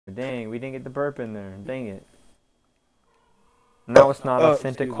Dang, we didn't get the burp in there. Dang it. Now it's not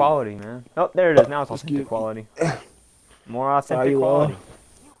authentic Excuse me. quality, man. Oh, there it is. Now it's authentic Excuse me. quality. More Sorry, authentic you all. quality.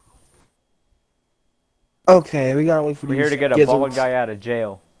 Okay, we gotta wait for We're here these to get a bald gizzards. guy out of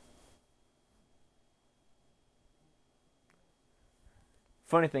jail.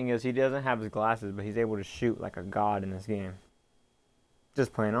 Funny thing is, he doesn't have his glasses, but he's able to shoot like a god in this game.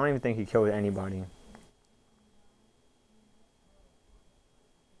 Just playing. I don't even think he killed anybody.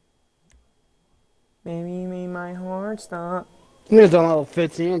 Baby, made my heart stop. Niggas on level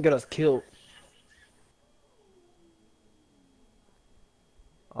 15 and get us killed.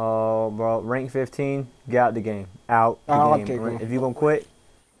 Oh, bro, rank 15, get out the game. Out the Oh, game. okay, cool. If you gonna quit,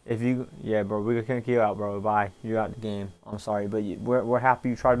 yeah, bro, we gonna kick you out, bro. Bye. You out the game. I'm sorry, but we're happy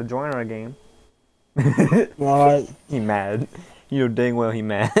you tried to join our game. Alright. He mad. You know dang well he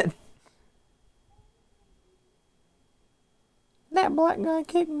mad. That black guy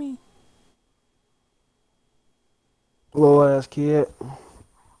kicked me. Little ass kid.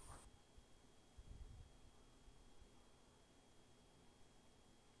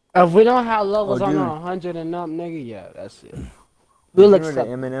 If we don't have Oh, levels on dude. 100 and up, nigga, yeah, that's it. Did We'll you know that accept.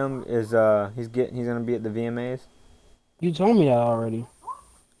 Eminem is he's gonna be at the VMAs? You told me that already.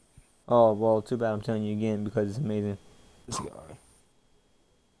 Oh well, too bad I'm telling you again because it's amazing. This guy.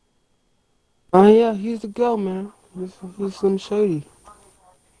 Oh yeah, he's the go, man. He's Slim Shady.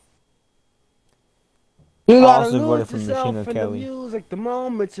 You I gotta also voted lose for yourself Machine in the Kelly. music the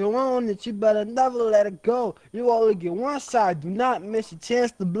moment you own it. You better never let it go. You only get one shot. Do not miss your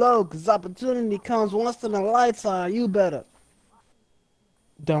chance to blow. Cause opportunity comes once in a lifetime. You better.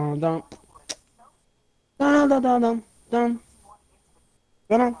 Dun dun. Dun dun dun dun dun.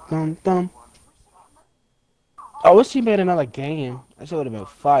 Dun dun dun. I wish he made another game. That shit would have been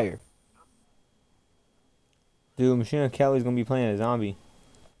fire. Dude, Machine Kelly's gonna be playing a zombie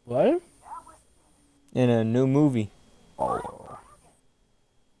What? in a new movie. Oh.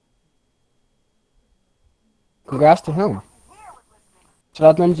 Congrats to him. Shout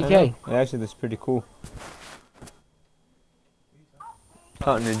out to I MGK. know. Actually, that's pretty cool.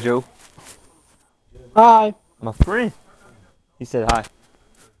 Talking to Joe, Hi. my friend. He said hi.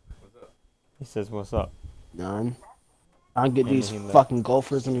 He says, "What's up?" None. I get And these then he left. fucking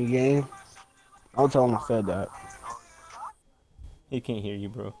golfers in the game. I'll tell him I said that. He can't hear you,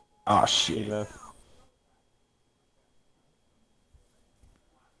 bro. Oh He shit. left.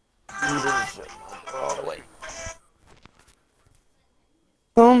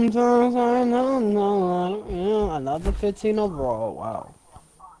 Sometimes I don't know. Yeah, another 15 overall. Wow.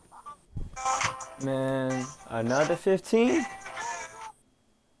 Man, another 15?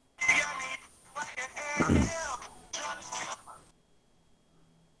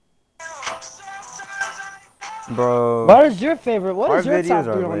 Bro, What is your favorite? What our is your videos top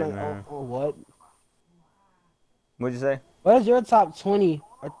are three on lit, that? man. What? What'd you say? What is your top 20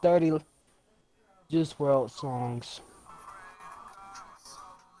 or 30 Juice World songs?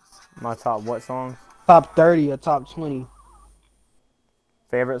 My top what songs? Top 30 or top 20?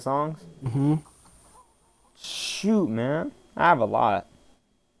 Favorite songs? Mm-hmm. Shoot, man. I have a lot.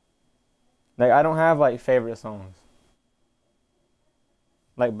 Like, I don't have, like, favorite songs.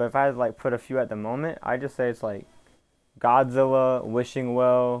 Like, but if I had to, like, put a few at the moment, I just say it's, like, Godzilla, Wishing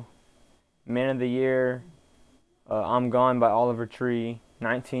Well, Man of the Year, I'm Gone by Oliver Tree,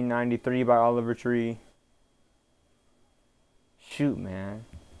 1993 by Oliver Tree. Shoot, man.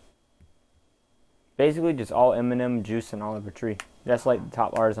 Basically just all Eminem, Juice, and Oliver Tree. That's like the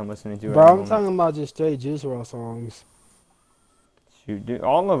top artists I'm listening to Bro, right I'm now. talking about just straight Juice WRLD songs. Shoot, dude,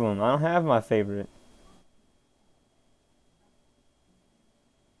 all of them. I don't have my favorite.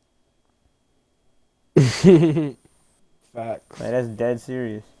 Facts. Like, that's dead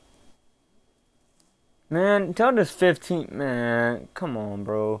serious. Man, tell this 15. Man, come on,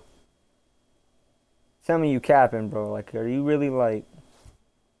 bro. Tell me you capping, bro. Like, are you really like.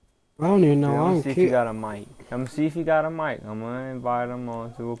 I don't even Dude, know. I let me don't see if you care. got a mic. Let me see if you got a mic. I'm gonna invite him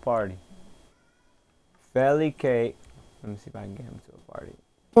on to a party. Felly Cake. Let me see if I can get him to a party.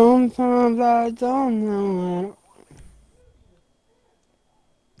 Sometimes I don't know.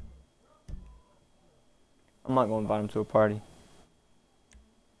 I'm not gonna invite him to a party.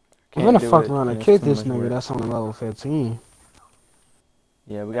 I'm gonna Can't do fuck it, around and and it's kick too this much nigga work. that's on level 15.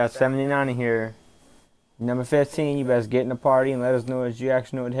 Yeah, we got 79 in here. Number 15, you best get in the party and let us know that you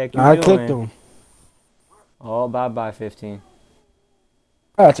actually know what the heck I you're clicked doing. him. Oh, bye-bye, 15.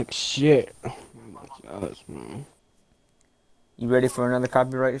 I took shit. Oh my gosh, man. You ready for another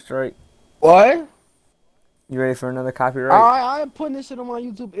copyright strike? What? You ready for another copyright? I'm putting this shit on my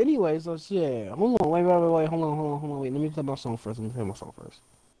YouTube anyway, so shit. Hold on, wait. Hold on. Let me play my song first.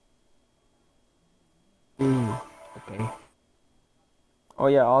 Okay. Oh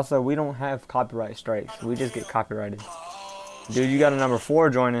yeah, also we don't have copyright strikes. We just get copyrighted. Dude, you got a number 4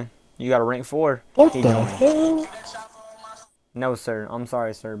 joining. You got a rank 4. What He the joining. hell? No, sir. I'm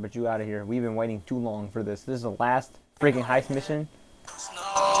sorry, sir, but you out of here. We've been waiting too long for this. This is the last freaking heist mission.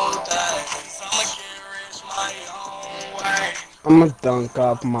 I'ma dunk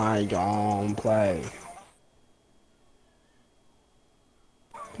up my own play.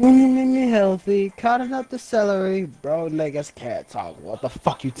 When you make me healthy, cutting up the celery, bro, niggas can't talk. What the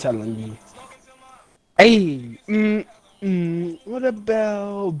fuck you telling me? Hey, what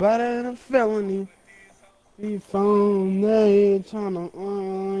about better than a felony? You phone, they tryna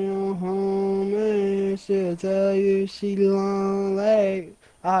on your home, and she'll tell you she long late.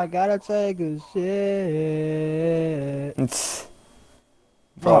 I gotta take a shit.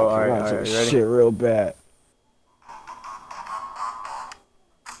 Bro, Fuck, I gotta take a alright, you ready? shit real bad.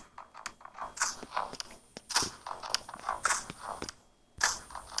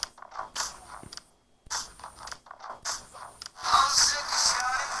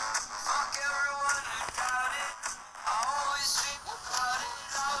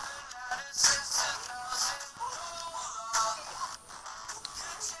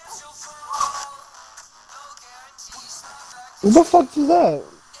 What the fuck is that?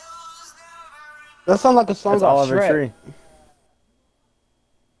 That sounds like a song That's off Oliver Shrek. Tree.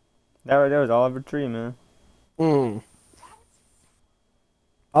 That was Oliver Tree, man. Mm.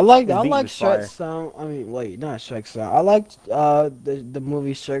 I His beat like was Shrek's fire. sound. I mean, wait, not Shrek's sound. I like the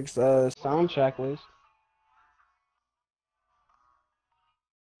movie Shrek's soundtrack list.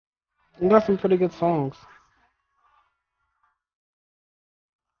 He got some pretty good songs.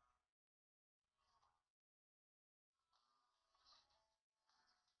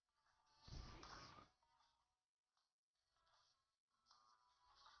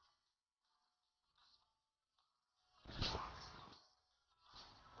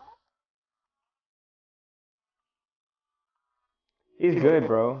 He's good,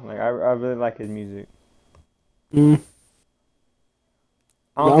 bro. Like I really like his music. Mm.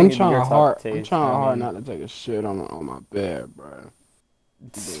 I Yo, don't think it'd be your type of I'm taste. trying I hard mean, not to take a shit on my bed, bro.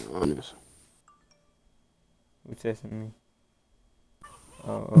 Being honest. who said something to me?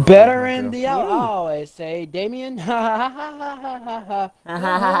 Oh, Better my in girl. the out. I always say, Damien. That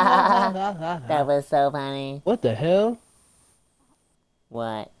was so funny. What the hell?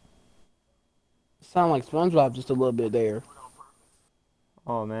 What? Sound like SpongeBob just a little bit there.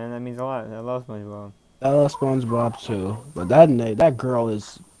 Oh man, that means a lot. I love SpongeBob. I love SpongeBob too, but that girl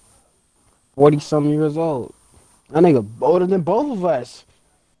is 40 some years old. That nigga older than both of us.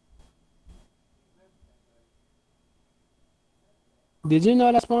 Did you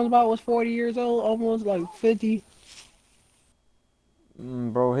know that SpongeBob was 40 years old? Almost like 50.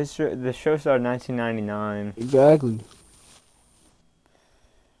 Bro, the show started in 1999. Exactly.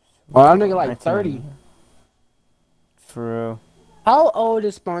 Well, that nigga like 30. 1999. For real. How old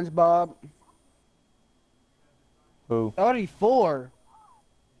is SpongeBob? Who? 34.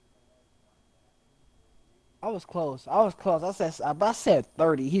 I was close. I said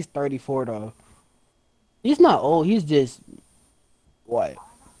 30. He's 34 though. He's not old. He's just what?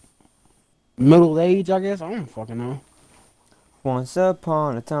 Middle age, I guess. I don't fucking know. Once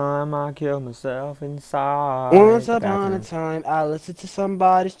upon a time, I killed myself Once inside the upon a bathroom. time, I listened to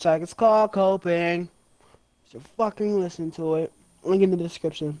somebody's track. It's called Coping. So fucking listen to it. Link in the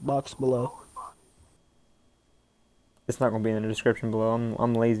description box below. It's not gonna be in the description below.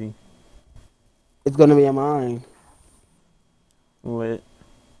 I'm lazy. It's gonna be in mine. Lit.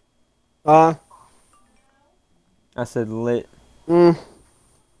 Uh, I said lit. mm.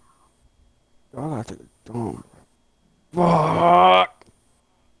 I gotta take a dump. Fuck.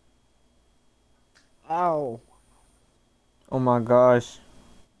 Ow. Oh my gosh.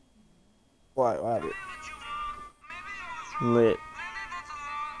 What? Lit.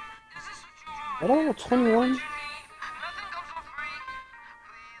 I don't know, 21?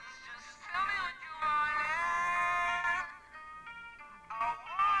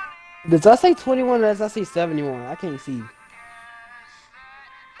 Does I say 21 or does I say 71? I can't see.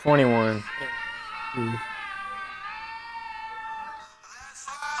 21. Hmm.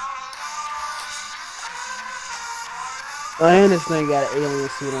 Oh, and this thing got an alien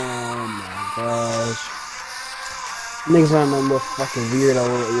suit on. Oh my gosh. Niggas around no more fucking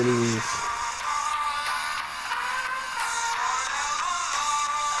weirdo aliens.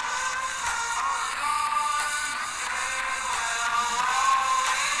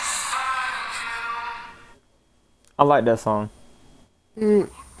 I like that song. Mm.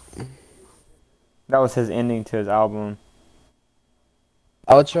 That was his ending to his album.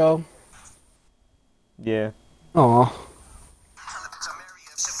 Outro? Yeah. Aw.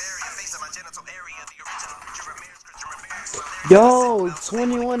 Yo,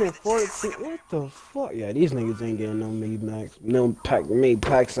 21 and 14. What the fuck? Yeah, these niggas ain't getting no made max. No pack made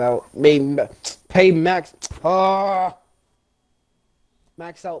packs out. Pay max. Ah.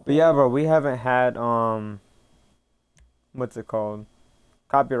 Max out. But yeah, bro, we haven't had what's it called?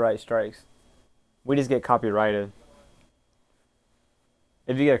 Copyright strikes. We just get copyrighted.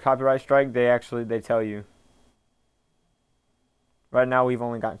 If you get a copyright strike, they tell you. Right now we've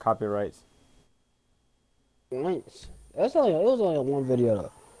only got copyrights. Once. It was only one video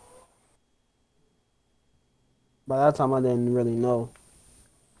though. By that time I didn't really know.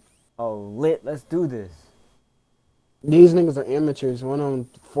 Oh, lit, let's do this. These niggas are amateurs. One on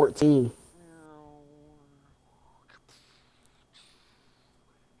 14.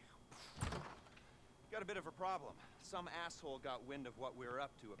 Got a bit of a problem. Some asshole got wind of what we were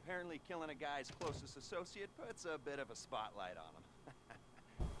up to. Apparently killing a guy's closest associate puts a bit of a spotlight on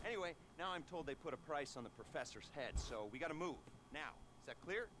him. Anyway, now I'm told they put a price on the professor's head, so we gotta move. Now, is that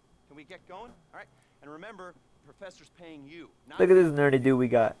clear? Can we get going? Alright, and remember, the professor's paying you. Look at this nerdy dude we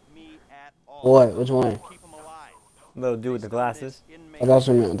got. Me at all. What? Which one? Keep him alive. Little dude with the glasses. I thought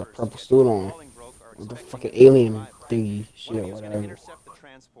you meant the purple suit on. With the fucking alien thingy shit, whatever. Intercept the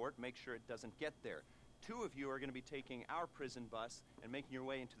transport, make sure it doesn't get there. Two of you are going to be taking our prison bus and making your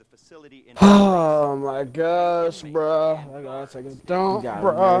way into the facility in Oh my gosh, bro. I gotta take a dump,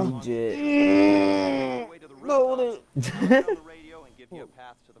 bro. Load it. Load On the radio and give you a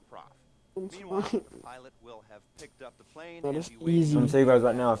path to the prof. Meanwhile, the pilot will have picked up the plane and That's be waiting. easy. I'm gonna tell you guys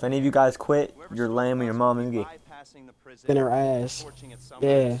right now, if any of you guys quit, you're lame and your mom and gay. Bypassing the prison, In her ass. torching it somewhere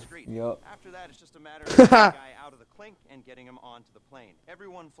in the Yeah. street. Yup. After that, it's just a matter of getting the guy out of the clink and getting him onto the plane.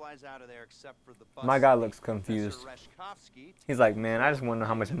 Everyone flies out of there except for the bus. My guy looks Professor confused. Reshkovsky He's like, man, I just want to know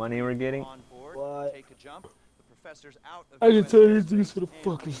how much money we're getting. on board, What? take a jump. The professor's out of I can tell you US things for the and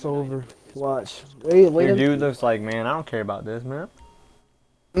fuck it's reunited over. with his Watch. Wait, Your a- dude looks like, man, I don't care about this, man.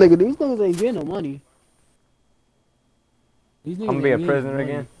 Nigga, these niggas ain't getting no money. These niggas I'm gonna be a ain't getting prisoner no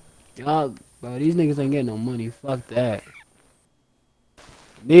again. money. Bro, these niggas ain't getting no money. Fuck that.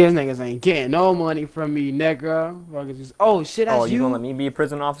 These niggas ain't getting no money from me, nigga. Fuck just. Oh shit, that's Oh, you you. gonna let me be a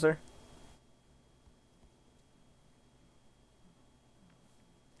prison officer?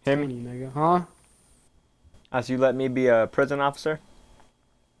 Hear me? 20, nigga, huh? As you let me be a prison officer?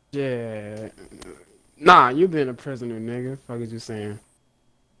 Yeah. Nah, you been a prisoner, nigga. Fuck is you saying?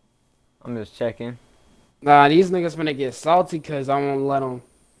 I'm just checking. Nah, these niggas finna get salty cause I won't let them.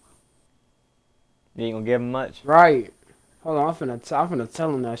 You ain't gonna give him much. Right. Hold on, I'm finna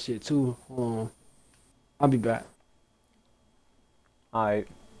tell them that shit too. Hold on. I'll be back. Alright.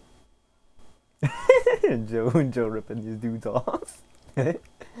 Joe ripping these dudes off.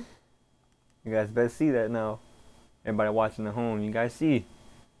 You guys better see that now. Everybody watching at home, you guys see.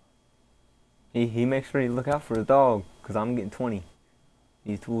 He makes sure you look out for his dog, cause I'm getting 20.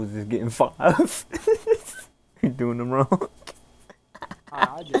 These tools is getting 5. You're doing them wrong.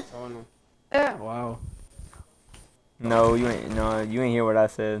 I just told him. Yeah. Wow. No, you ain't hear what I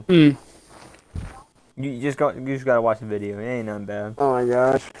said. Mm. You just gotta watch the video. It ain't nothing bad. Oh my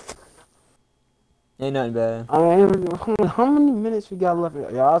gosh. Ain't nothing bad. I mean, how many minutes we got left?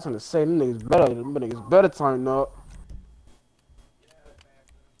 Yeah, I was gonna say them niggas better turn up.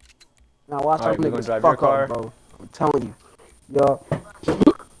 Now watch Alright, those we gonna niggas drive fuck your car? up, bro. I'm telling you. Yo.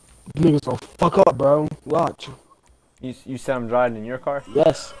 Niggas gonna fuck up, bro. Watch. You said I'm driving in your car?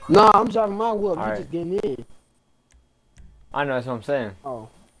 Yes. Nah, I'm driving my whip. You Alright. just getting in. I know, that's what I'm saying. Oh.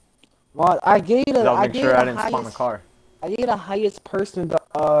 Well, I gave it. I'll I make gave sure the I didn't spawn the highest. car. I gave the highest person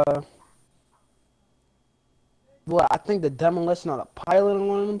the Well, I think the demolition or the pilot on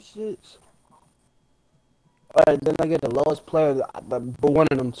one of them shits. Then I get the lowest player, the one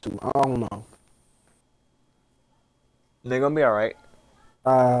of them two. I don't know. They're gonna be alright.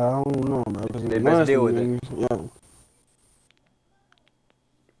 I don't know, man. 'Cause They best deal with it. Yeah.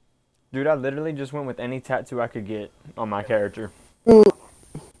 Dude, I literally just went with any tattoo I could get on my character.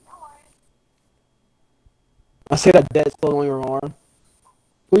 I see that dead skull on your arm.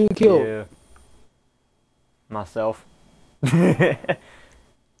 Who you killed? Yeah. Myself.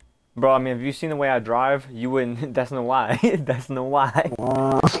 Bro, I mean, if you seen the way I drive, you wouldn't. That's no lie. That's no lie.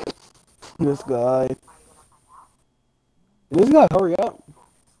 Wow. This guy. This guy, hurry up.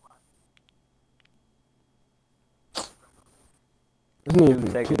 This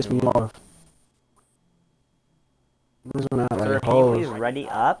nigga Taking pissed too me long. off. This one out Sir, like can you hoes. please ready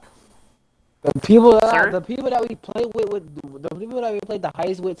up? The people Sir? that we played with the people that we played the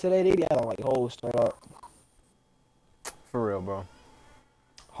heist with today, they had like hoes straight up. For real, bro.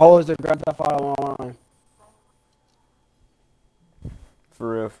 Hoes that Grand Theft Auto Online.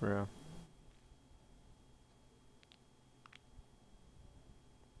 For real, for real.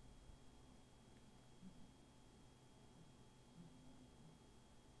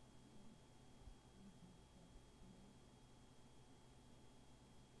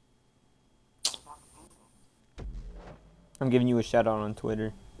 I'm giving you a shout out on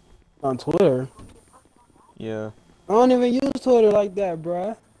Twitter. On Twitter? Yeah. I don't even use Twitter like that,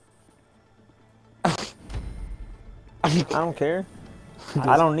 bruh. I don't care.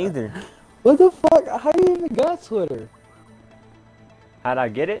 I don't either. What the fuck? How you even got Twitter? How'd I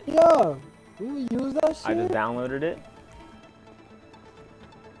get it? Yeah. You use that shit? I just downloaded it.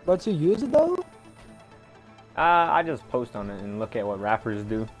 But you use it though? I just post on it and look at what rappers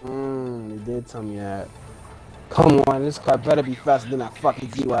do. You did tell me that. Come on, this car better be faster than that fucking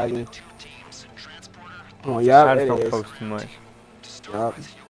G-Wagon. Oh, yeah, I just it don't is. post too much. Yup.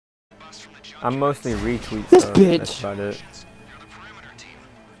 I mostly retweet This stuff. bitch. That's about it.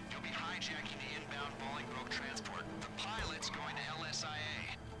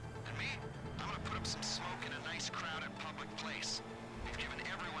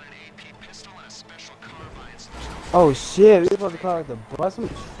 Oh shit, we supposed to call it the bus? I'm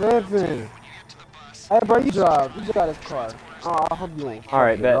tripping. Hey bro, you drive. You got this car. Oh, I hope you won't fuck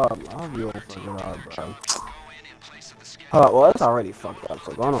Alright, it bet. up. I hope you won't fuck it up, bro. Well, it's already fucked up,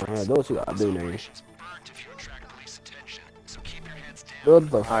 so go on ahead. Do what you gotta do, nigga. What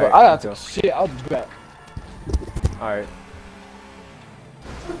the fuck? Alright, I let's got some shit. I'll be back. Alright.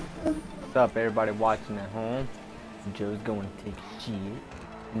 What's up, everybody watching at home? Joe's going to take a shit,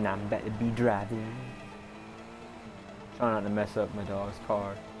 and I'm about to be driving. Trying not to mess up my dog's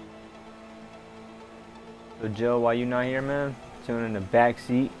car. So Joe, while you not here, man, chilling in the back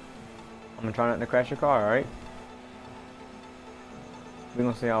seat. I'm gonna try not to crash your car, alright? We're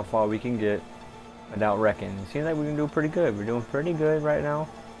gonna see how far we can get without wrecking. It seems like we can do pretty good. We're doing pretty good right now.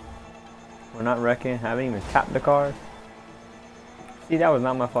 We're not wrecking, haven't even tapped the car. See, that was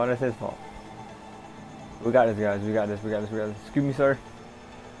not my fault, that's his fault. We got this, guys. We got this, we got this, we got this. Excuse me, sir.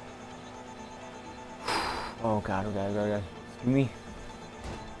 Oh god, oh god, oh god, oh god. Excuse me.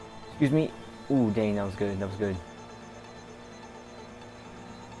 Excuse me. Ooh, dang, that was good, that was good.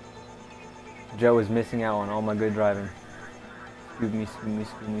 Joe is missing out on all my good driving. Excuse me, excuse me,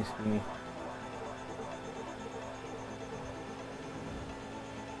 excuse me, excuse me.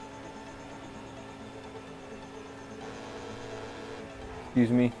 Excuse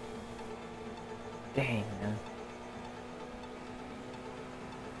me. Dang, man.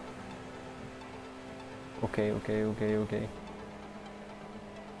 Okay, okay, okay, okay.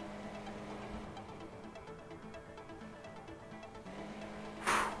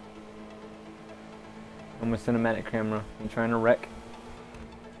 I'm a cinematic camera. I'm trying to wreck.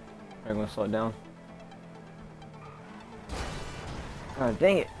 I'm gonna slow it down. God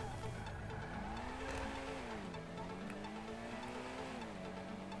dang it.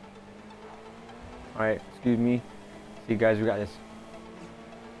 Alright, excuse me. See, guys, we got this.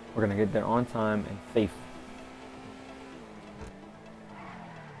 We're gonna get there on time and safe.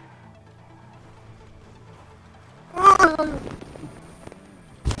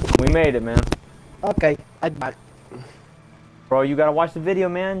 We made it, man. Okay, I'm back. Bro, you gotta watch the video,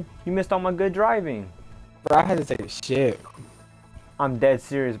 man. You missed all my good driving. Bro, I had to say shit. I'm dead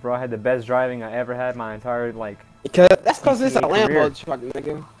serious, bro. I had the best driving I ever had my entire, like... That's cause it's a career. Lambo truck,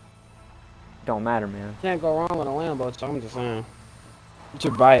 nigga. Don't matter, man. Can't go wrong with a Lambo truck, I'm just saying. You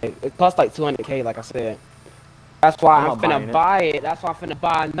should buy it. It costs like 200K, like I said. That's why I'm finna buy it. That's why I'm finna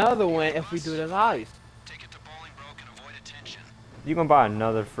buy another one if we do this heist. You gonna buy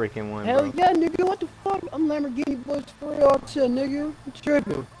another freaking one, Hell bro. yeah, nigga. What the fuck? I'm Lamborghini boys for real out here, nigga. I'm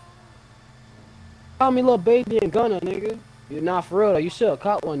tripping. Call me little baby and gunner, nigga. You're not for real though. You should have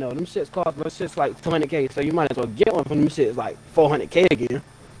caught one though. Them shits cost them shits like 200K, so you might as well get one from them shits like 400K again.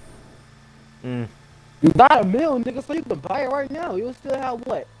 You got a mill, nigga, so you can buy it right now. You'll still have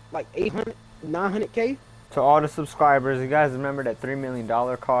what? Like 800, 900K? To all the subscribers, you guys remember that $3 million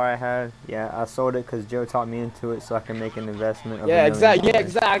car I had? Yeah, I sold it because Joe talked me into it so I can make an investment of Yeah, $1 million. exactly. Yeah,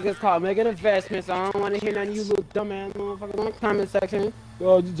 exactly. It's called making investments. So I don't want to hear none of you little dumbass motherfuckers in the comment section.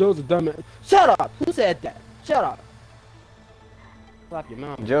 Oh, Joe's a dumbass. Shut up. Who said that? Shut up. Slap your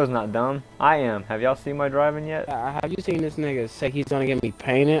mouth. Joe's not dumb. I am. Have y'all seen my driving yet? Have you seen this nigga say he's gonna get me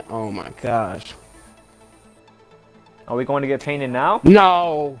painted? Oh my gosh. Are we going to get painted now?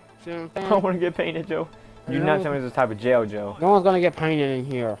 No. See what I'm I saying? don't want to get painted, Joe. You're not telling me this type of jail, Joe. No one's gonna get painted in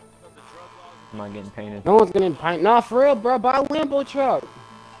here. I'm not getting painted. No one's gonna paint. Nah, for real, bro. Buy a Lambo truck.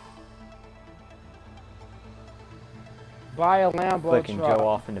 Buy a Lambo Flicking truck. Joe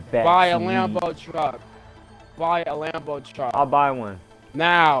off in the back. Buy a Lambo truck. Buy a Lambo truck. I'll buy one.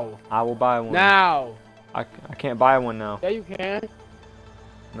 Now. I will buy one. Now. I can't buy one now. Yeah, you can.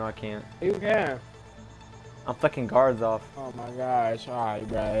 No, I can't. You can. I'm flicking guards off. Oh my gosh. Alright,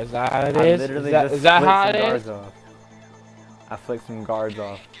 bro. Is that how it I is? literally Is just that flicked how some it guards is? off. I flicked some guards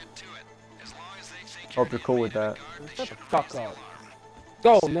off. Hope you're cool with that. Shut the fuck up.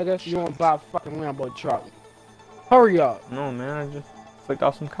 Go, nigga, if you want to buy a fucking Lambo truck. Hurry up. No, man, I just flicked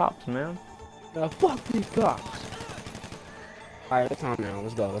off some cops, man. Now, fuck these cops. Alright, it's time now.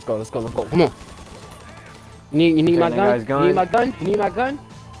 Let's go, let's go, let's go, let's go. Come on. You need Okay, my that gun? guy's You going. need my gun? You need my gun?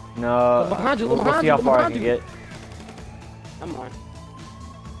 No, Behind you, we'll behind see you, how far I behind can you. get. Come on.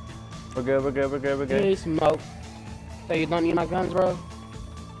 We're good, we're good, we're good, we're good. Hey, smoke. So you don't need my guns, bro?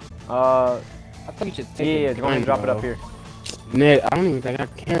 Uh, I think you should take yeah, the go ahead and gun, drop it bro. up here. Nick, I don't even think I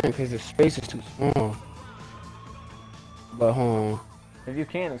can because the space is too small. But hold on. If you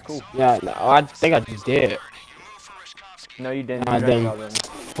can, it's cool. Yeah, no, I think I just did. No, you didn't. I You drank didn't. all them.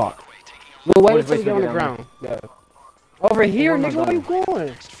 Fuck. Well, wait Where's until you get on the down ground. Yeah. Over here, Where am I nigga, where you going?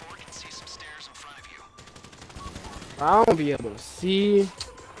 going? I don't be able to see.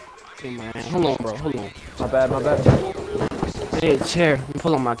 Hey, man. Hold on, bro. Hold on. My bad, my bad. Hey, chair. I'm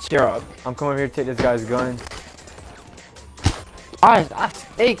pulling my chair up. I'm coming over here to take this guy's gun. I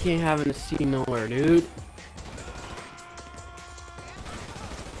stay can't have to see nowhere, dude.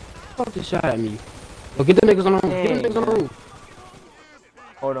 Fuck just shot at me. Well, get the niggas on the roof. Get the niggas on the roof.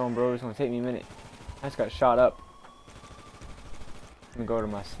 Hold on, bro. It's gonna take me a minute. I just got shot up. Let me go to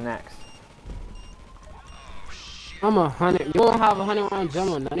my snacks. I'm 100. You don't have 100-round gem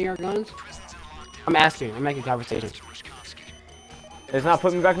on none of your guns? I'm asking. I'm making conversation. It's not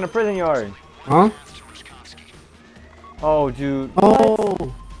putting me back in the prison yard. Huh? Oh, dude.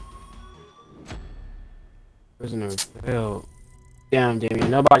 Oh. Prisoner failed. Damn, Damien.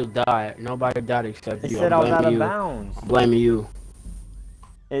 Nobody died. Nobody died except It you. said I I'm was out blaming of you. bounds. I'm blaming you.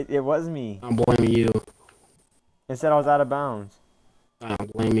 It was me. I'm blaming you. It said I was out of bounds. I'm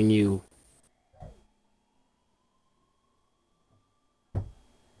blaming you.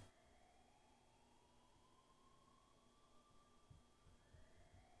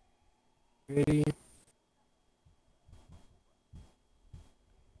 Ready?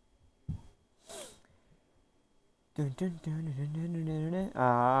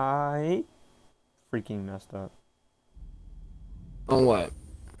 I freaking messed up. On what?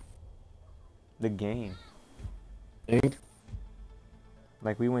 The game. Think?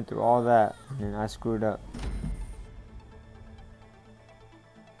 Like, we went through all that, and I screwed up.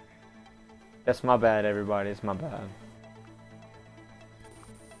 That's my bad, everybody. It's my bad.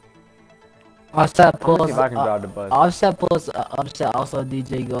 Offset Let me pulls. see if I can drive the bus. Offset pulls. Offset also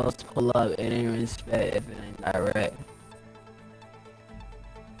DJ goes to pull up. It ain't respect if it ain't direct.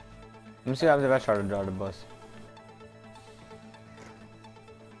 Let me see what happens if I try to drive the bus.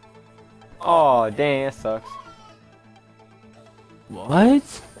 Oh, dang, that sucks.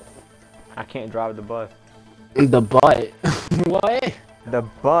 What? I can't drive the bus. The butt. What? The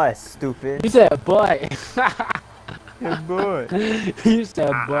bus, stupid. You said butt. The bus. You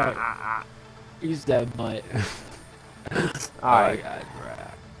said butt. You said butt. Alright. Oh, God,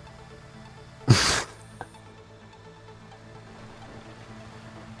 bruh.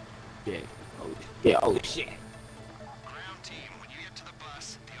 Yeah. Oh, yeah. Oh shit.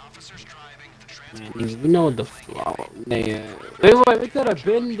 Man, you know the flow, man. Wait, we could have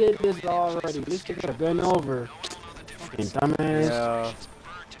been did this already. This could have been over. Fucking dumbass. Yeah.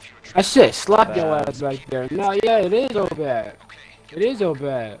 That shit slap your Bad. ass back there. No, yeah, it is so bad. It is so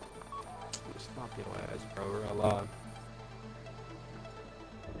bad. Slap your ass, bro. Real live.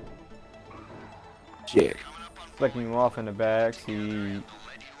 Shit. Flicking you off in the back seat.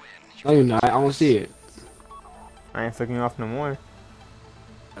 No, you're not. I don't see it. I ain't flicking you off no more.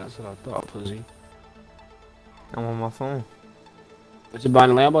 That's what I thought, pussy. I'm on my phone. What you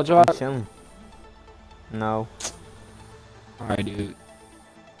buying a Lambo I'm truck? chilling. No. Alright, dude.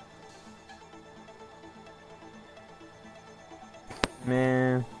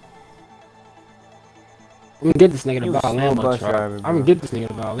 Man. I'm gonna get this nigga to You buy a slow Lambo bus truck. driver, I'm bro. gonna get this nigga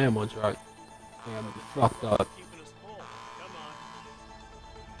to buy a Lambo truck. Damn, I'm fucked up.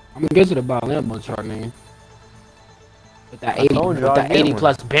 I'm gonna get you to buy a Lambo truck, man. With that 80, told with you I'd that get 80 one.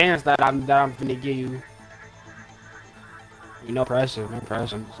 plus bands that I'm finna give you. No pressure, no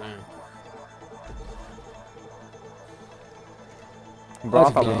pressure. I'm just saying. Bro, I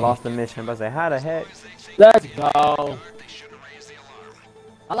Let's thought we go. lost the mission, but I say, how the heck? Let's go.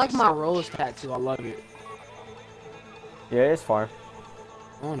 I like my rose tattoo. I love it. Yeah, it's far.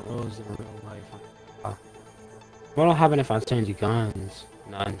 I want rose in real life. What don't happen if I change guns?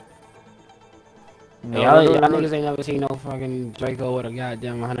 None. No, Hey, y'all no, no, no. niggas ain't never seen no fucking Draco with a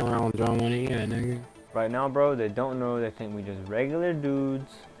goddamn 100 round drum on it, yeah, nigga. Right now, bro, they don't know. They think we just regular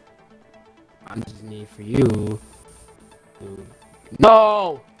dudes. I just need for you. To...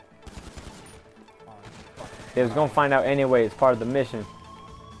 No! They was gonna find out anyway. It's part of the mission.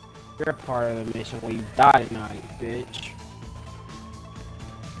 You're part of the mission when you die tonight, bitch.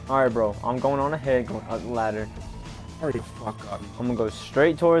 Alright, bro. I'm going on ahead, going up the ladder. Hurry the fuck up. I'm gonna go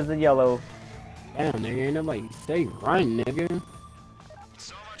straight towards the yellow. Damn, nigga, ain't nobody say run, nigga.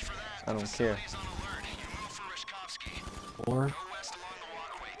 I don't care. Or...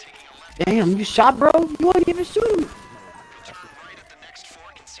 Damn, you shot, bro? You wouldn't even shoot him.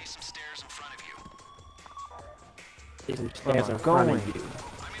 See some stairs in front of you.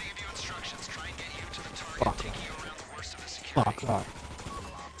 Fuck. Fuck up.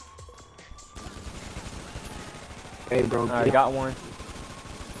 Hey, bro. I got one.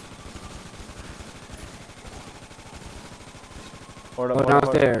 Hold up, Go hold up,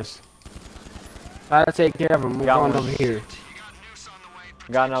 downstairs. Try to take care of him. We're going over here.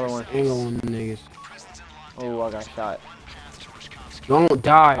 Got another one. Ain't going niggas. Oh, I got shot. Don't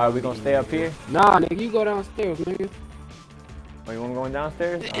die. Alright, we gonna stay up here? Nah, nigga, you go downstairs, nigga. Oh, you wanna go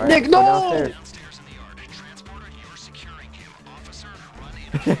downstairs? All Nick, go no! downstairs.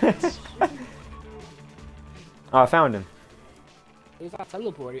 Oh, I found him. He's not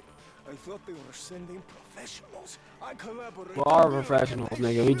teleported. I thought they were sending professionals. I collaborate. We are professionals,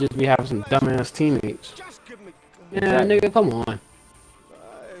 nigga. We just be having some dumbass teammates. Just give me. Yeah, nigga, come on.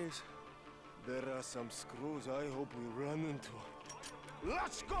 Guys, there are some screws I hope we run into.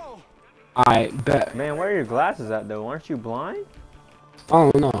 Let's go! Alright, bet. Man, where are your glasses at though? Aren't you blind? I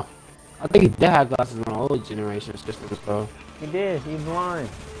don't know. I think he did have glasses on old generation systems, though. He did. He's blind.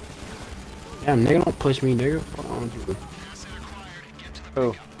 Damn, nigga, don't push me, nigga. Fuck on you.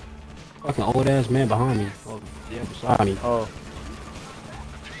 Who? Fucking old ass man behind me. Oh, yeah, beside me. Oh.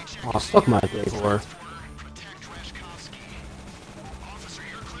 Oh, suck my dick, whore.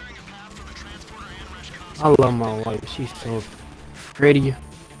 I love my wife. She's so pretty.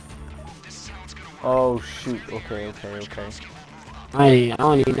 Oh shoot. Okay, okay, okay. I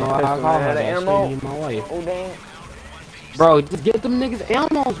don't even know how I Pistol call man, her the that. ammo. She ain't my wife. Oh dang. Bro, just get them niggas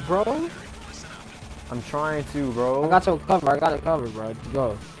ammos, bro. I'm trying to, bro. I got your cover. I got it covered, bro. Just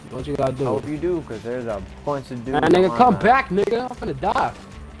go. What you gotta I do? hope you do, cause there's a bunch of dudes. Man, nigga, on come that. back, nigga. I'm finna die.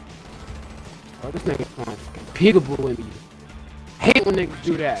 Bro, this nigga's fucking peekaboo with me. Hate when niggas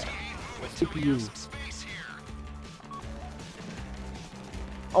do that. With CPU.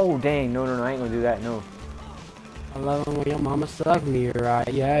 Oh dang, no, no, no, I ain't gonna do that, no. I love it when your mama suck me,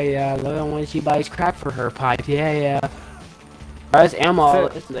 right? Yeah, yeah. I love it when she buys crack for her pipe. Yeah, yeah. Bro, it's ammo.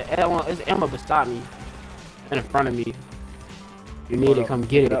 It's ammo beside me. And in front of me. You need it, come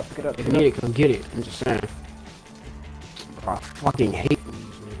get it. Pick it up, If you need it, come get it. I'm just saying. Bro, I fucking hate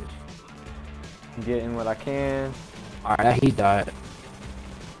these niggas. Getting what I can. Alright, he died.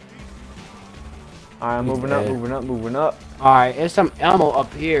 Alright, He's moving up, dead. moving up, moving up. Alright, there's some ammo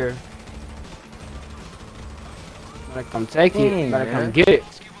up here. Better come take it. Dang, Better man. come get it.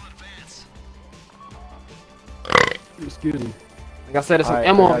 Excuse me. Like I said, there's some Alright,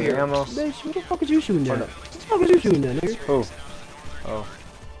 ammo I got up your here. ammo. Bitch, what the fuck is you shooting at? Hold What the fuck is you shooting at, nigga? Who? Oh.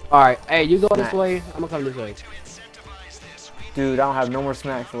 Alright, hey, you go this Snacks. way. I'm gonna come this way. Dude, I don't have no more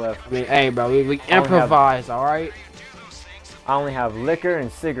snacks left. I mean, hey, bro, we only have- improvise, alright? I only have liquor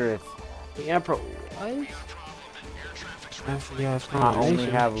and cigarettes. We what? Nasty ass I only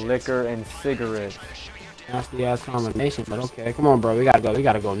combination. have liquor and cigarettes. Nasty ass combination, but okay. Come on, bro. We gotta go. We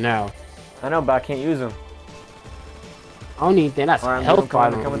gotta go now. I know, but I can't use them. I don't even think that's Alright, I'm health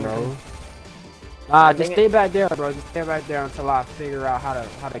coming, fight I'm on, coming, bro. I'm Nah, just Dang it. stay back there, bro. Just stay back there until I figure out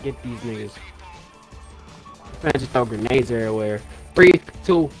how to get these niggas. Man, just throw grenades everywhere. 3,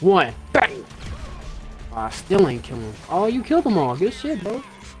 2, 1, bang! I still ain't killing him. Oh, you killed them all. Good shit, bro.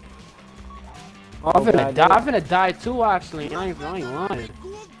 Oh, I'm Oh, finna God, die. dude. I'm finna die too, actually. I ain't lying.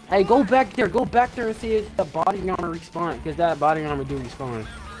 Hey, go back there. Go back there and see if the body armor respawn. Because that body armor do respawn.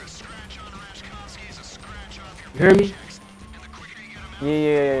 You hear me?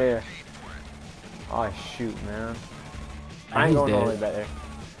 Yeah. Oh, shoot, man. I ain't He's going all the way dead. back there.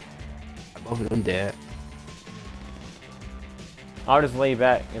 Both of them dead. I'll just lay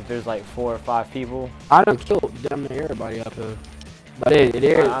back if there's like 4 or 5 people. I done killed damn near everybody up here. But it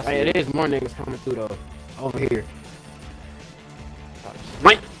I see. is more niggas coming through though. Over here.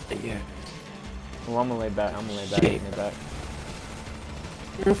 Right. Yeah. Well, I'm gonna lay back. Shit. Lay back.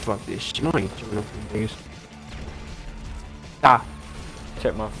 Man, fuck this shit. I ain't killing them niggas. Die.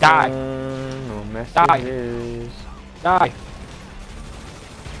 Check my phone. Die. No Die. messages. Die.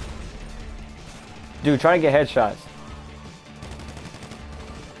 Dude, try to get headshots.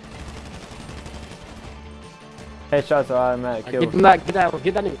 Headshots are automatic kills. Get that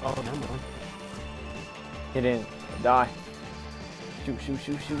nigga. Oh, never mind. He didn't die. Shoot.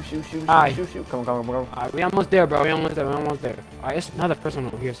 Aye. Shoot. Come on. Alright, we almost there, bro. We almost there. Alright, it's another person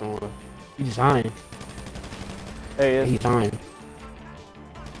over here somewhere. He's dying. There he He's is. dying.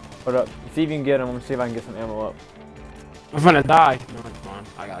 Hold up. See if you can get him. I'm gonna see if I can get some ammo up. I'm gonna die. No, it's fine.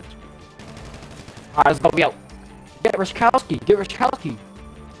 I got you. Alright, let's go. Yo. Get Rishkowski.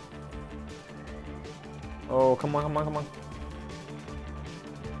 Oh, come on.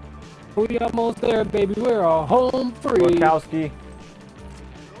 We almost there, baby. We're all home free. Wachowski.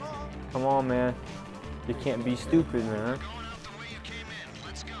 Come on, man. You can't be stupid, man.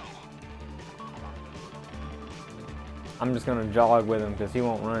 I'm just gonna jog with him because he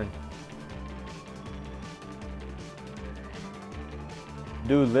won't run.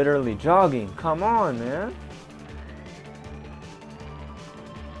 Dude, literally jogging. Come on, man.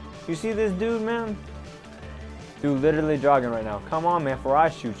 You see this dude, man? Dude, literally jogging right now. Come on, man, before I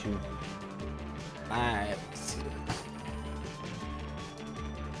shoot you. Alright.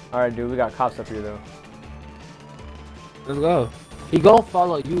 Alright, dude, we got cops up here, though. Let's go. He gon'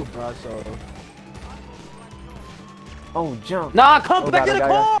 follow you, bro, so... Oh, jump. Nah, come Oh, back got in it, the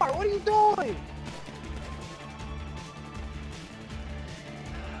got car! What are you doing?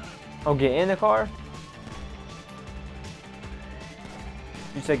 Oh, get in the car?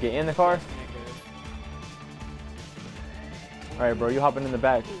 You said get in the car? Alright, bro, you hopping in the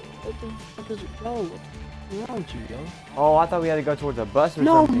back. What the fuck is it? Yo, what's wrong with you, yo? Oh, I thought we had to go towards a bus or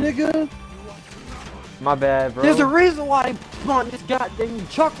No, something. nigga! My bad, bro. There's a reason why they spawned this goddamn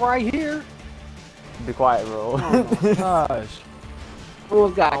truck right here! Be quiet, bro. Oh my gosh.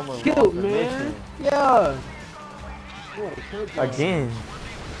 Almost got Almost killed, lost the man. mission. Yeah. Again.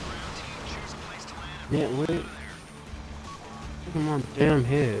 Yeah, wait. Look at my damn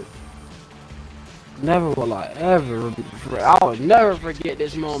head. Never will I ever. I will never forget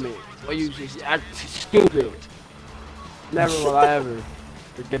this moment where you just act stupid. Never will I ever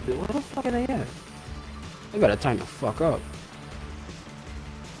forget this. Where the fuck are they at? They better time the fuck up.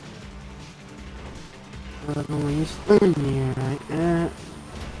 Let me stand here right now.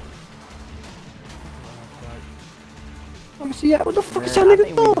 Let me see that. What the fuck is that Man, I nigga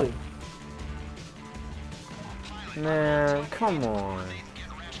think we- doing? Man, come on.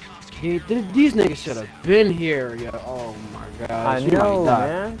 Yeah, these niggas should have been here, yo. Oh my god. I know,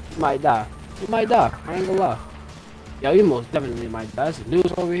 man. You might die. You might die. I ain't gonna lie. Yo, you most definitely might die. There's some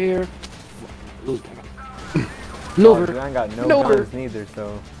dudes over here. Lose. Oh, Maneuver. dude, I ain't got no Maneuver. guns neither,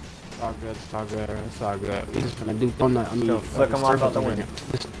 so. It's all good. It's all good. It's all good. We just gonna do donut. I mean, So flick 'em off out the window.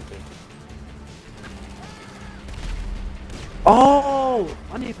 Oh!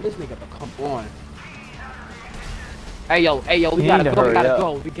 I need for this nigga to come on. Hey yo, we You gotta need to go, we hurry gotta up.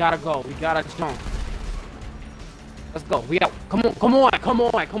 go, we gotta jump. Let's go, we out. Come on.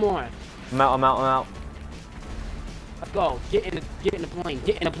 I'm out. Let's go. Get in the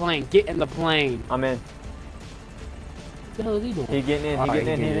plane. I'm in. What the hell is he doing? He getting in, Alright, he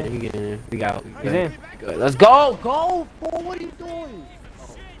getting in. He getting in. We got. He's in. Good. Let's go. Go. Fool, what are you doing?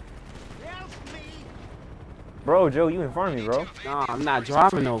 Bro, Joe, you in front of me, bro. Nah, I'm not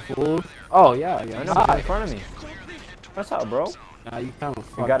driving no fool. Oh yeah. I know, you're in Alright. front of me. What's up, bro? Nah, you kind of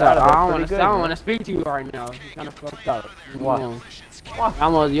fucked got up. out of there I pretty good, don't man. want to speak to you right now. You kind of fucked up. Why?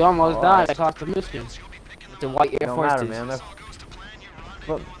 You almost All died. right. I cost the mission. With the white Air Don't Forces. matter, man.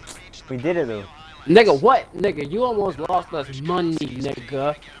 Look, we did it, though. Nigga, what? Nigga, you almost lost us money,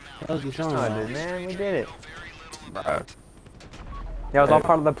 nigga. What else you talking No, about? dude, man, we did it. Bruh. Yeah, it was all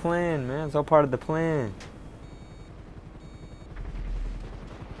part of the plan, man. It's all part of the plan.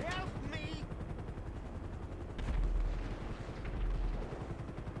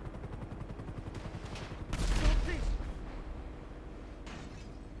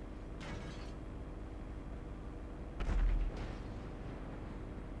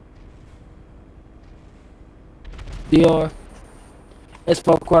 Dior. It's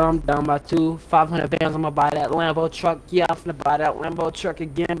 4 quarter, I'm down by 2. 500 bands, I'ma buy that Lambo truck. Yeah, I'm finna buy that Lambo truck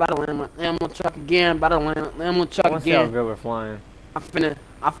again. Buy the Lambo truck again. Buy the Lambo truck I want to see how again. good we're flying. I'm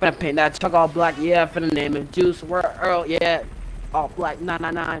finna paint that truck all black. Yeah, I'm finna name it Juice WRLD. Earl, yeah. All black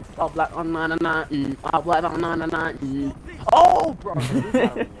 999. All black on 999. All black on 999. Oh, bro. You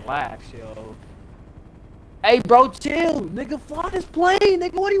gotta relax, yo. Hey, bro, chill. Nigga, fly this plane.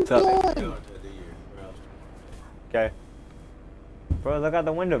 Nigga, what are you doing? Okay. Bro, look out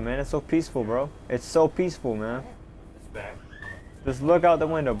the window, man. It's so peaceful, bro. It's so peaceful, man. It's back. Just look out the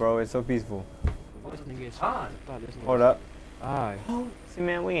window, bro. It's so peaceful. This nigga is on. Hold up. Alright. See,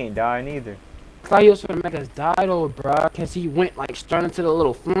 man, we ain't dying either. thought he was gonna make us die though, bro. Cause he went like straight into the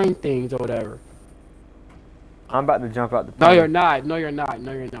little flame things or whatever. I'm about to jump out the No, plane. you're not. No, you're not.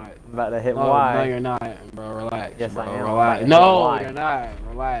 No, you're not. I'm about to hit No, Y. no, you're not, bro. Relax. Yes, bro. I am. Relax. I'm about to hit No, Y. you're not.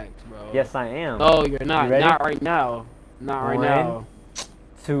 Relax, bro. Yes, I am. No, you're not. You ready? Not right now. Not right One, now.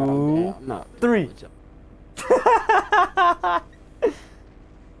 2, Oh, damn. No. 3.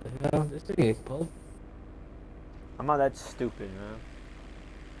 This thing is cold. I'm not that stupid, man.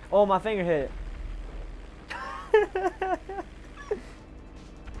 Oh, my finger hit.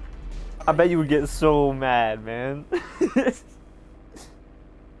 I bet you would get so mad, man.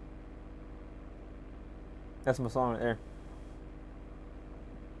 That's my song right there.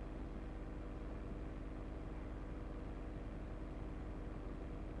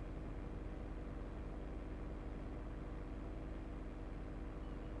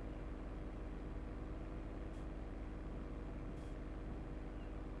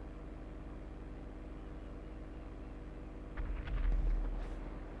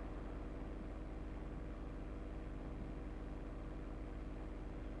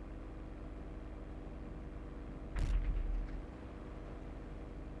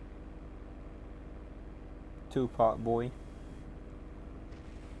 Tupac boy.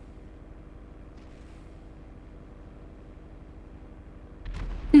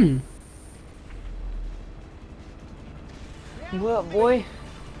 What, boy?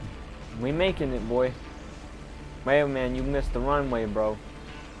 We making it, boy. Wait, man, you missed the runway, bro.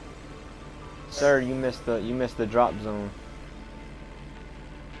 Sir, you missed the drop zone.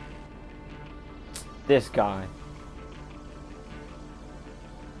 This guy.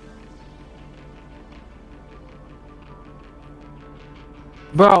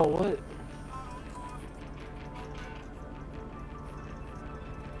 Bro, what?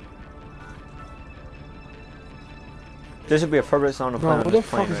 This would be a perfect song to play Bro, on what the this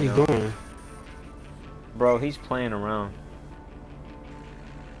fuck plane is he right now. doing? Bro, he's playing around.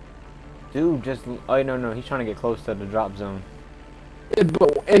 Dude, just oh no, he's trying to get close to the drop zone.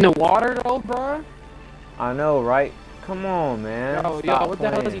 But in the water though, bro? I know, right? Come on, man. Yo, Stop what the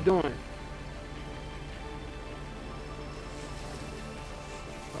hell is he playing. doing?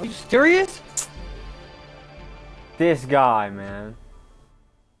 Are you serious? This guy, man.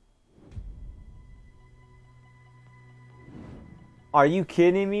 Are you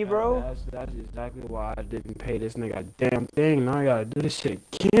kidding me, bro? That's exactly why I didn't pay this nigga a damn thing. Now I gotta do this shit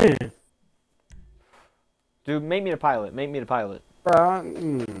again. Dude, make me the pilot. Make me the pilot. Bro,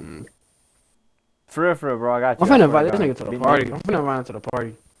 For real, bro. I got you. I'm finna I swear invite this God. nigga to the Be party. nice. I'm finna invite him to the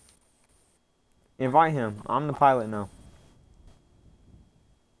party. Invite him. I'm the pilot now.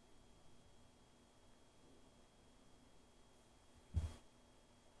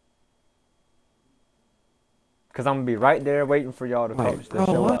 Cause I'm gonna be right there waiting for y'all to Like, coach bro,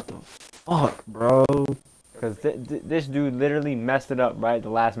 to show what up. the fuck, bro? Cause this dude literally messed it up right at the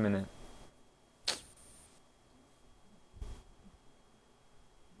last minute.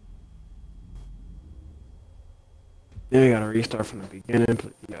 Then we gotta restart from the beginning.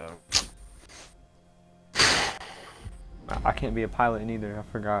 Yo. I can't be a pilot neither. I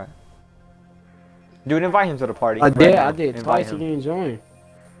forgot. Dude, invite him to the party. I right did. now. I did Invite twice. him. He didn't join.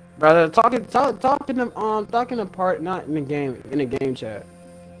 Brother, talking the part, not in the game, in the game chat.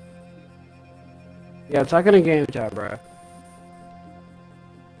 Yeah, talking the game chat, bro.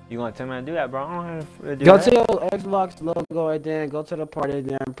 You gonna tell me to do that, bro? I don't have to do Go that. to your Xbox logo right there. Go to the party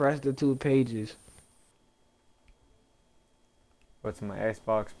there and press the 2 pages. What's my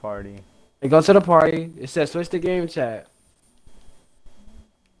Xbox party? And go to the party. It says switch to game chat.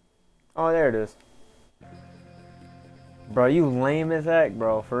 Oh, there it is. Bro, you lame as heck,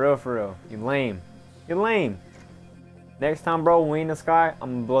 bro. For real. You lame. You lame. Next time, bro, when we in the sky,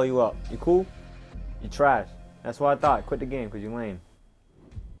 I'm gonna blow you up. You cool? You trash. That's what I thought. Quit the game because you lame.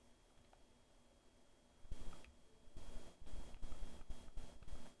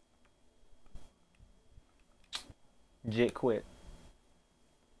 Jit quit.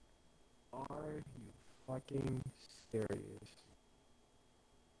 Are you fucking serious?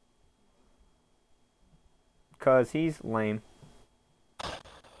 Cause he's lame.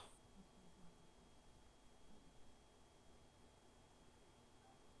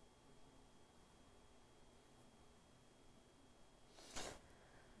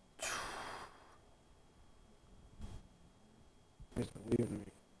 Just believe me.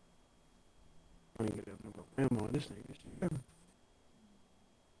 I'm gonna get a number ammo on this nigga.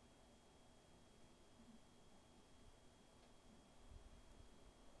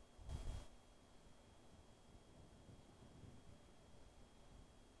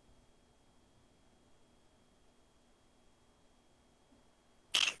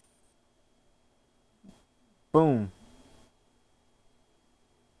 Boom.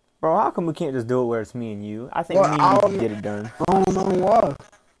 Bro, how come we can't just do it where it's me and you? I think Well, me and you can get it done. I don't know why.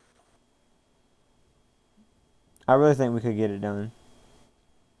 I really think we could get it done.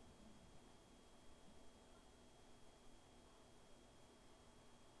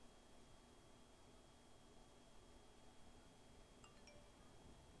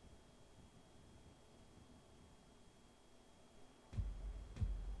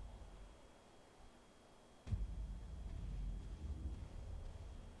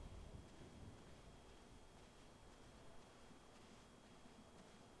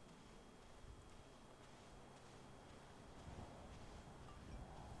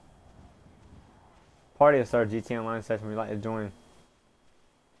 Party will start GTA Online session. We'd like to join.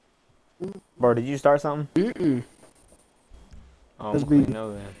 Bro, did you start something? Mm-mm. Oh, Let's we be-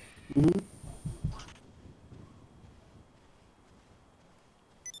 know that. Mm-hmm.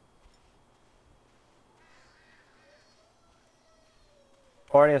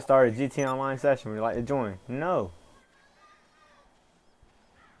 Party has started GTA Online session. We'd like to join. No.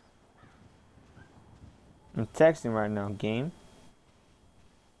 I'm texting right now, game.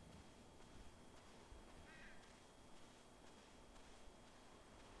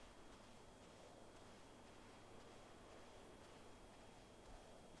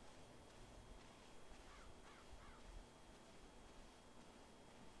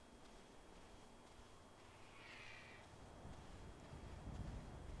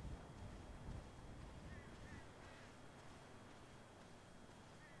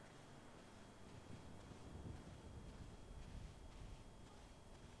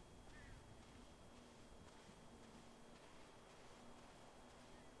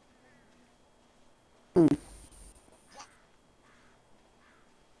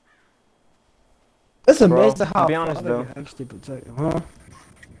 It's Bro, amazing how to be honest though, actually protected, huh?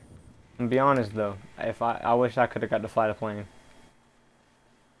 to be honest though, if I wish I could have got to fly the plane.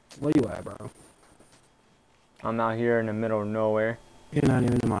 Where you at, bro? I'm out here in the middle of nowhere. You're not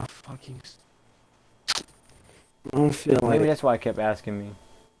even in my fucking. I don't feel like. Maybe that's why I kept asking me.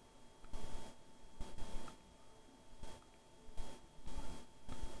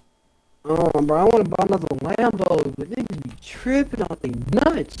 Oh, bro, I want to buy another Lambo, but niggas be tripping out they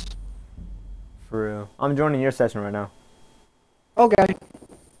nuts. For real. I'm joining your session right now. Okay.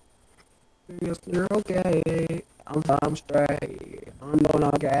 Yes, you're okay. I'm straight. I'm doing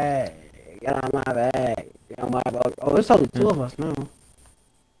okay. Get out my bag. Get out my bag. Oh, it's only two of us now.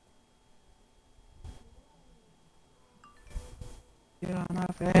 Get out my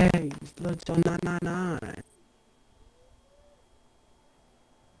face. Look so 999.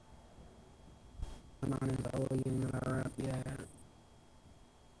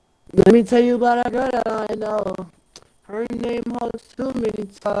 Let me tell you about a girl that I know. Her name holds too many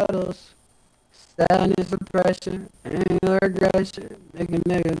titles. Sadness, depression, anger, aggression. Make a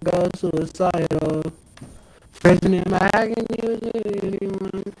nigga go suicidal. Prison in my agony.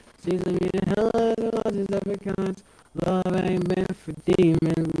 Season me the hell out of all these other kinds. Love ain't meant for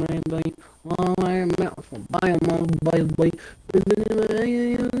demons, man, boy. One ain't meant for boy. Prison in my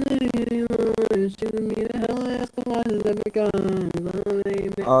agony. Season me the hell out of all these other kinds. Love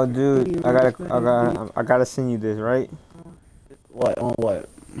ain't meant Oh, for dude, demons, I gotta send you this, right? What? On what?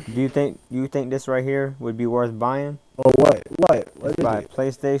 Do you think this right here would be worth buying? Oh, what? What Let's is buy it?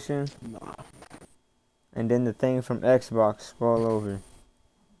 PlayStation, Nah. and then the thing from Xbox. Scroll over.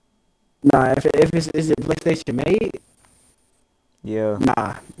 Nah, if it's, is it PlayStation made? Yeah.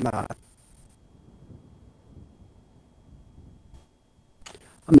 Nah.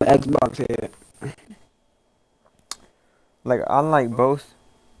 I'm an Xbox head. Like, I like both.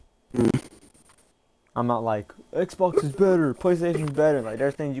 Mm. I'm not like, Xbox is better, PlayStation is better. Like,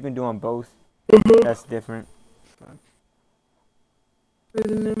 there's things you can do on both. That's different. But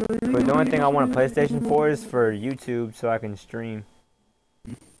the only thing I want a PlayStation for is for YouTube so I can stream.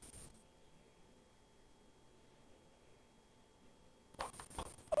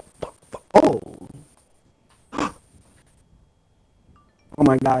 Oh. Oh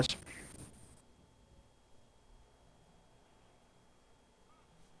my gosh.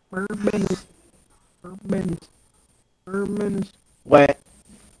 Bourbon. What?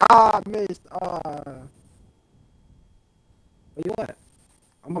 Ah, missed. Where you at?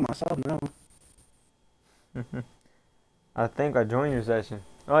 I'm by myself now. I think I joined your session.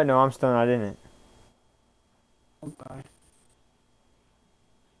 Oh, no, I'm still not in it. Okay.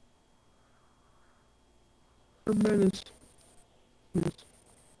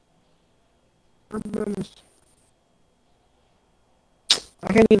 Bourbon.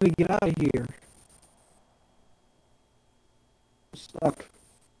 I can't even get out of here. I'm stuck.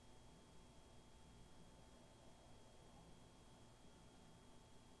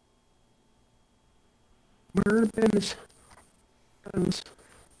 Business.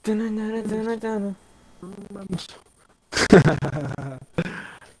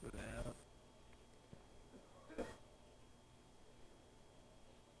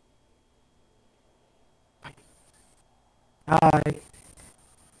 Hi.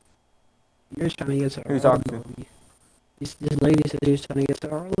 You're trying to get to Who you talking to? Derby. This lady said she was trying to get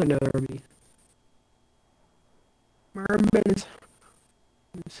to Orlando Derby. Mermans.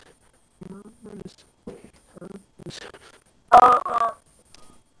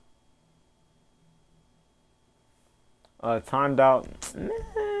 Timed out.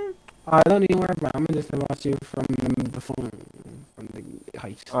 I don't even worry about it. I'm gonna just watch you from the phone, from the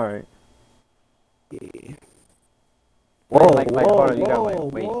heist. Alright. Yeah. Whoa, Whoa, like, whoa, hold on, you gotta whoa,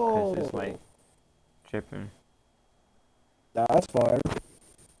 wait, cause it's whoa. like tripping. That's fine.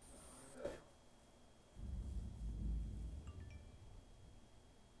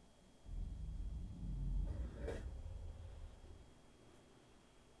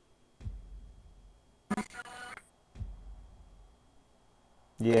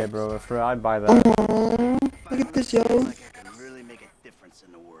 Yeah, bro, for real, I'd buy that. Look at this, yo. Like I can really make a difference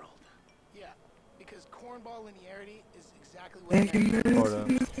in the world. Yeah, because cornball linearity is exactly what Hold up.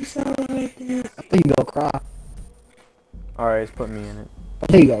 I think you go cry. Alright, just put me in it. I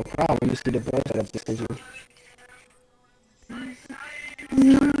think you go cry when you see the boy set up this picture.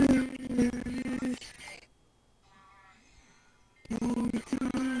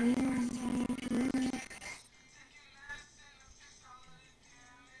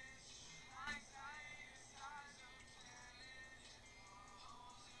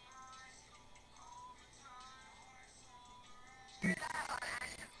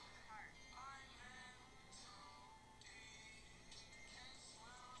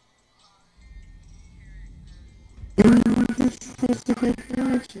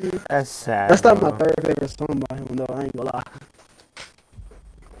 That's sad, That's not bro. my third favorite song by him, though. I ain't gonna lie.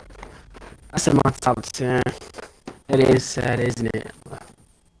 That's in my top 10. It is sad, isn't it?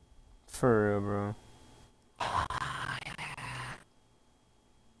 For real, bro.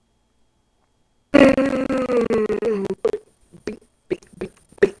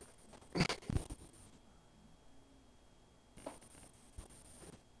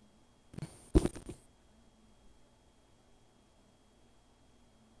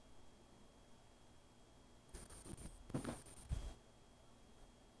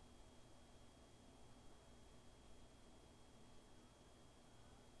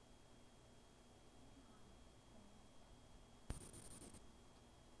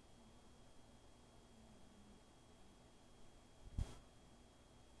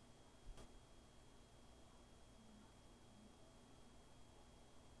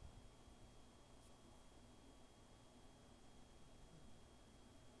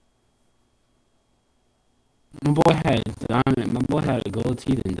 My boy had diamond. My boy had a gold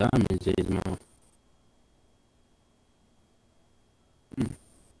teeth and diamonds in his mouth.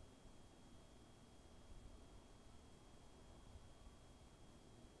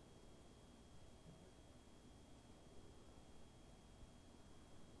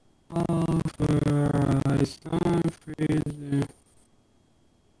 It's time freezing.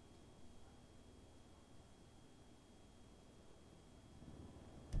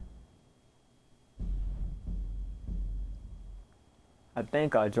 I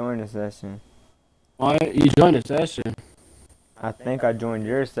think I joined the session. Why you joined the session? I think I joined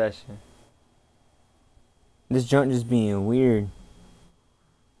your session. This joint just being weird.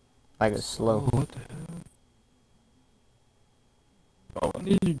 Like it's slow. Oh, what the hell? Oh, what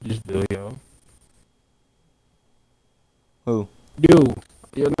did you just do, yo? Who? You.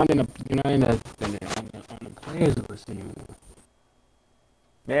 You're not in the players list anymore.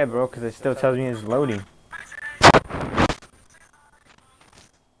 Yeah, bro, because it still tells me it's loading.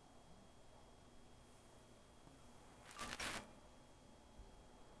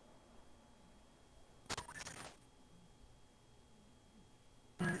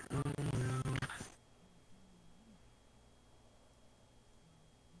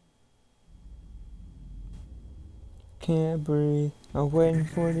 Can't breathe. I'm waiting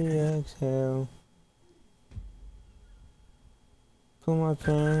for the exhale. Put my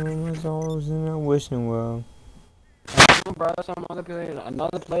pain with my sorrows and I'm wishing well. Come on, bro. Some other player.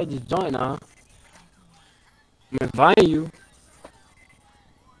 Another player just joined, huh? I'm inviting you.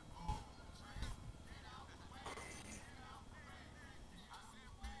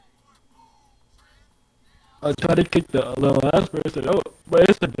 I tried to kick the last person out, but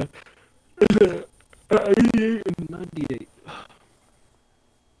it's a 88 and 98.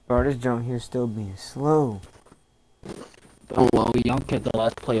 Bro, this jump here still being slow. Don't worry, y'all kicked the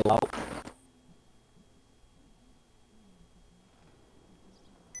last player out.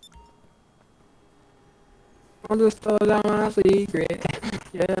 I'll just throw down my secret.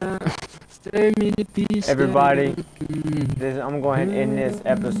 Yeah. Stay me to peace. Everybody, I'm going to end this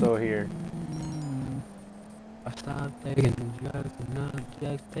episode here. I stopped taking drugs and not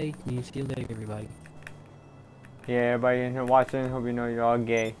just take me. See you later, everybody. Yeah, everybody in here watching, hope you know you're all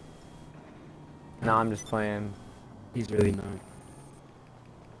gay. Nah, I'm just playing. He's really not.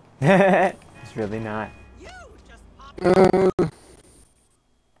 It's really not.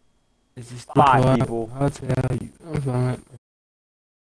 Is this Bye, people. I'll tell you. I'm fine.